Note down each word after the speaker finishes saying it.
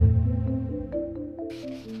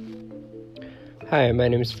Hi, my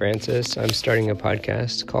name is Francis. I'm starting a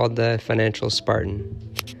podcast called The Financial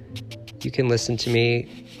Spartan. You can listen to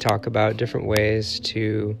me talk about different ways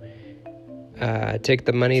to take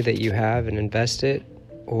the money that you have and invest it,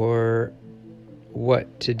 or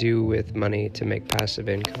what to do with money to make passive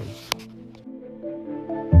income.